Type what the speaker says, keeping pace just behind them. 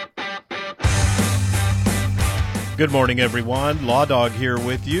Good morning, everyone. Law Dog here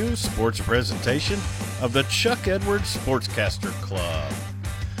with you. Sports presentation of the Chuck Edwards Sportscaster Club.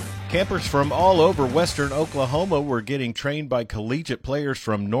 Campers from all over western Oklahoma were getting trained by collegiate players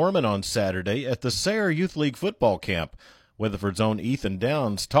from Norman on Saturday at the Sayre Youth League football camp. Weatherford's own Ethan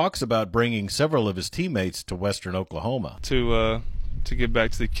Downs talks about bringing several of his teammates to western Oklahoma. To get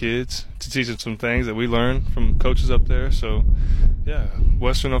back to the kids, to teach them some things that we learned from coaches up there. So, yeah,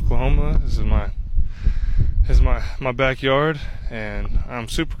 western Oklahoma is my backyard, and I'm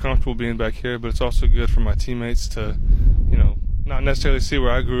super comfortable being back here, but it's also good for my teammates to, not necessarily see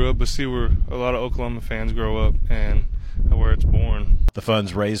where I grew up, but see where a lot of Oklahoma fans grow up and where it's born. The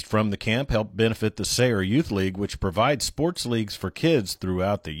funds raised from the camp help benefit the Sayre Youth League, which provides sports leagues for kids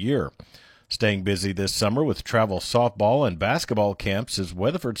throughout the year. Staying busy this summer with travel softball and basketball camps is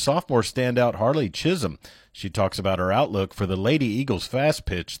Weatherford sophomore standout Harley Chisholm. She talks about her outlook for the Lady Eagles fast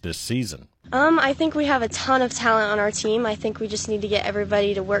pitch this season. I think we have a ton of talent on our team. I think we just need to get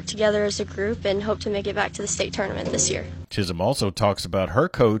everybody to work together as a group and hope to make it back to the state tournament this year. Chisholm also talks about her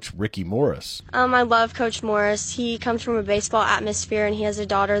coach, Ricky Morris. I love Coach Morris. He comes from a baseball atmosphere, and he has a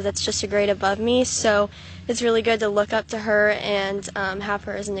daughter that's just a grade above me, so it's really good to look up to her and have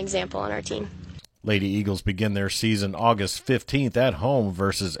her as an example on our team. Lady Eagles begin their season August 15th at home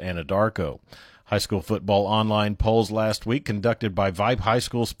versus Anadarko. High school football online polls last week conducted by Vibe High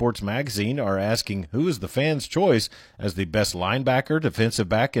School Sports Magazine are asking who is the fans' choice as the best linebacker, defensive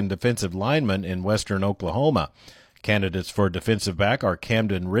back, and defensive lineman in western Oklahoma. Candidates for defensive back are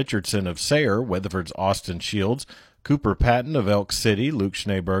Camden Richardson of Sayre, Weatherford's Austin Shields, Cooper Patton of Elk City, Luke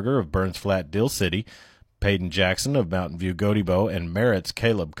Schneeberger of Burns Flat Dill City, Peyton Jackson of Mountain View Gotebo, and Merritt's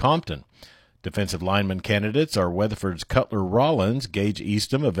Caleb Compton. Defensive lineman candidates are Weatherford's Cutler Rollins, Gage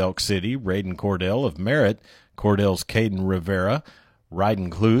Eastham of Elk City, Raiden Cordell of Merritt, Cordell's Caden Rivera,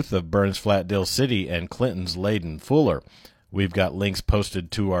 Ryden Cluth of Burns Flat Dill City, and Clinton's Layden Fuller. We've got links posted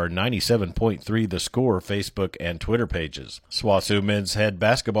to our 97.3 The Score Facebook and Twitter pages. SWOSU men's head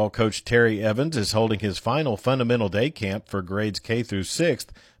basketball coach Terry Evans is holding his final fundamental day camp for grades K through 6th,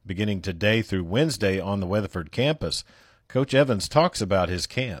 beginning today through Wednesday on the Weatherford campus. Coach Evans talks about his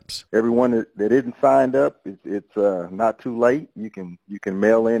camps. Everyone that isn't signed up, it's not too late. You can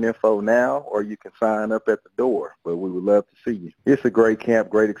mail in info now, or you can sign up at the door. But we would love to see you. It's a great camp,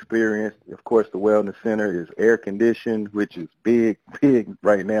 great experience. Of course, the Wellness Center is air conditioned, which is big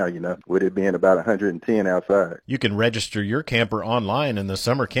right now. With it being about 110 outside. You can register your camper online in the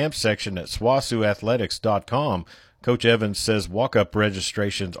summer camp section at SWOSUathletics.com. Coach Evans says walk-up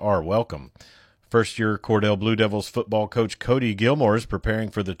registrations are welcome. First-year Cordell Blue Devils football coach Cody Gilmore is preparing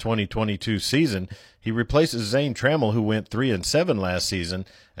for the 2022 season. He replaces Zane Trammell, who went 3-7 last season,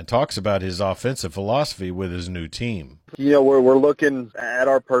 and talks about his offensive philosophy with his new team. We're looking at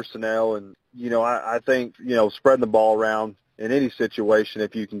our personnel, and I think spreading the ball around in any situation,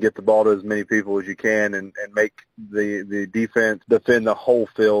 if you can get the ball to as many people as you can and make the defense defend the whole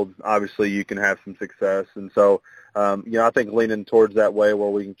field, obviously you can have some success. And so, I think leaning towards that way where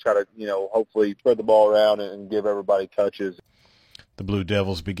we can try to, hopefully spread the ball around and give everybody touches. The Blue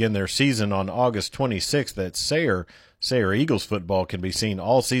Devils begin their season on August 26th at Sayre. Sayre Eagles football can be seen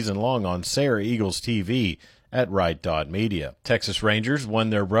all season long on Sayre Eagles TV at Right Media. Texas Rangers won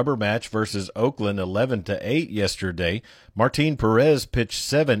their rubber match versus Oakland 11-8 yesterday. Martin Perez pitched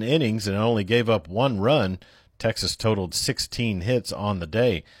 7 innings and only gave up 1 run. Texas totaled 16 hits on the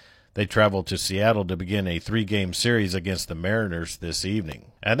day. They travel to Seattle to begin a 3-game series against the Mariners this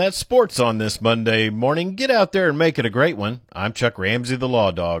evening. And that's sports on this Monday morning. Get out there and make it a great one. I'm Chuck Ramsey, the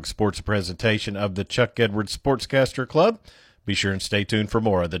Law Dog, sports presentation of the Chuck Edwards Sportscaster Club. Be sure and stay tuned for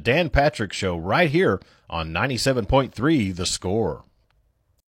more of the Dan Patrick Show right here on 97.3 The Score.